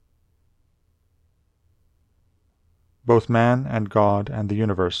Both man and God and the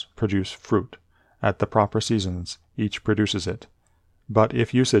universe produce fruit. At the proper seasons, each produces it. But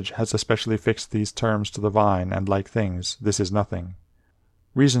if usage has especially fixed these terms to the vine and like things, this is nothing.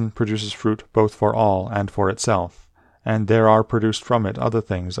 Reason produces fruit both for all and for itself, and there are produced from it other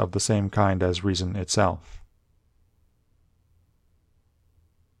things of the same kind as reason itself.